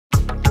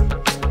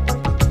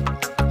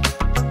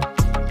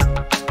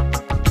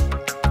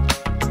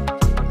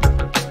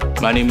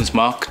My name is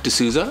Mark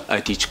Dsouza.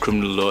 I teach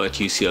criminal law at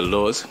UCL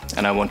Laws,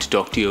 and I want to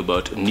talk to you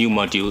about a new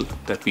module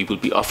that we will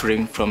be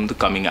offering from the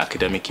coming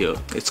academic year.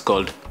 It's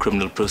called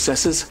Criminal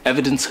Processes,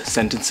 Evidence,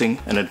 Sentencing,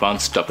 and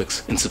Advanced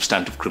Topics in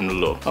Substantive Criminal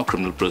Law, or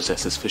Criminal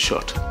Processes for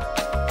short.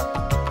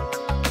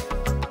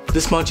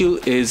 This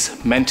module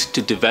is meant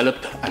to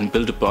develop and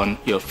build upon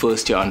your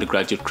first-year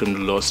undergraduate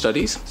criminal law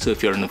studies. So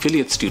if you're an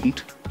affiliate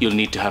student, you'll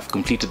need to have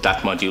completed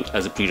that module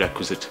as a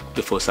prerequisite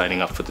before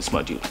signing up for this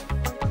module.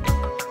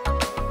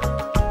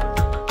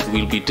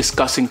 We'll be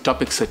discussing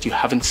topics that you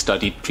haven't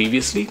studied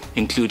previously,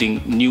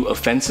 including new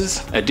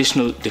offences,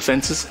 additional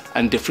defences,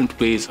 and different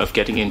ways of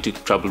getting into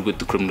trouble with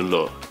the criminal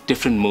law,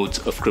 different modes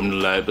of criminal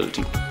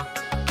liability.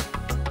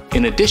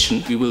 In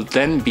addition, we will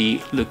then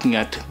be looking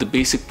at the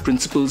basic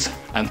principles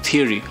and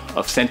theory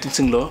of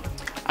sentencing law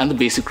and the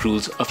basic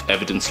rules of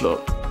evidence law.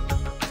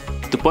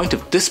 The point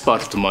of this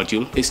part of the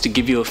module is to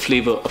give you a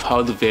flavour of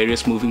how the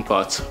various moving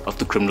parts of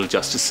the criminal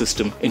justice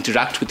system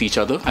interact with each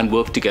other and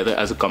work together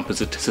as a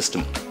composite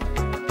system.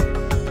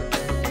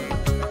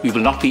 We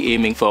will not be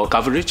aiming for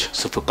coverage,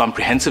 so for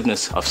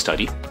comprehensiveness of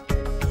study.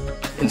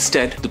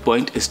 Instead, the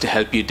point is to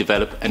help you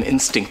develop an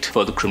instinct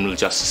for the criminal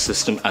justice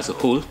system as a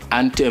whole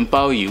and to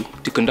empower you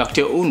to conduct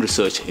your own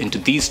research into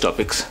these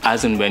topics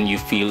as and when you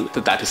feel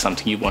that that is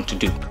something you want to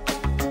do.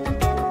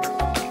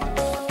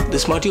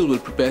 This module will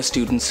prepare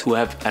students who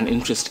have an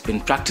interest in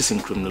practicing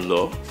criminal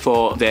law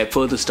for their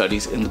further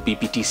studies in the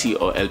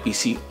BPTC or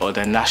LPC or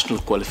their National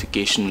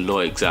Qualification Law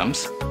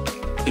exams.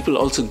 It will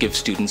also give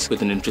students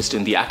with an interest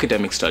in the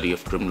academic study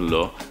of criminal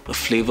law a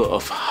flavour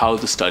of how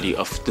the study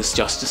of this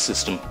justice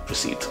system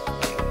proceeds.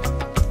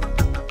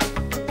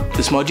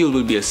 This module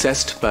will be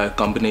assessed by a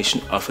combination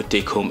of a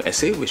take-home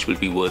essay, which will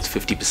be worth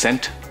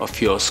 50%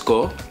 of your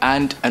score,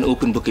 and an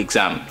open book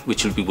exam,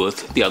 which will be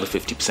worth the other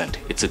 50%.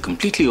 It's a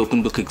completely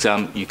open book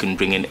exam. You can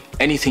bring in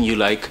anything you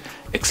like,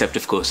 except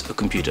of course a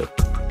computer.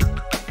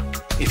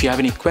 If you have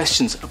any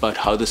questions about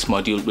how this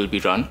module will be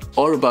run,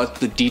 or about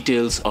the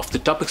details of the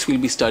topics we'll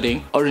be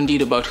studying, or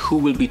indeed about who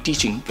will be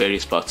teaching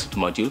various parts of the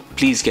module,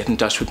 please get in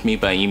touch with me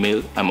by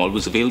email. I'm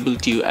always available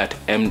to you at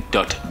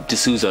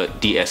m.dsouza,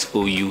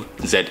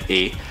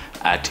 D-S-O-U-Z-A,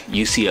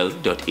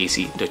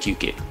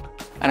 @ucl.ac.uk.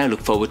 And I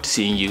look forward to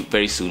seeing you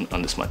very soon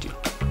on this module.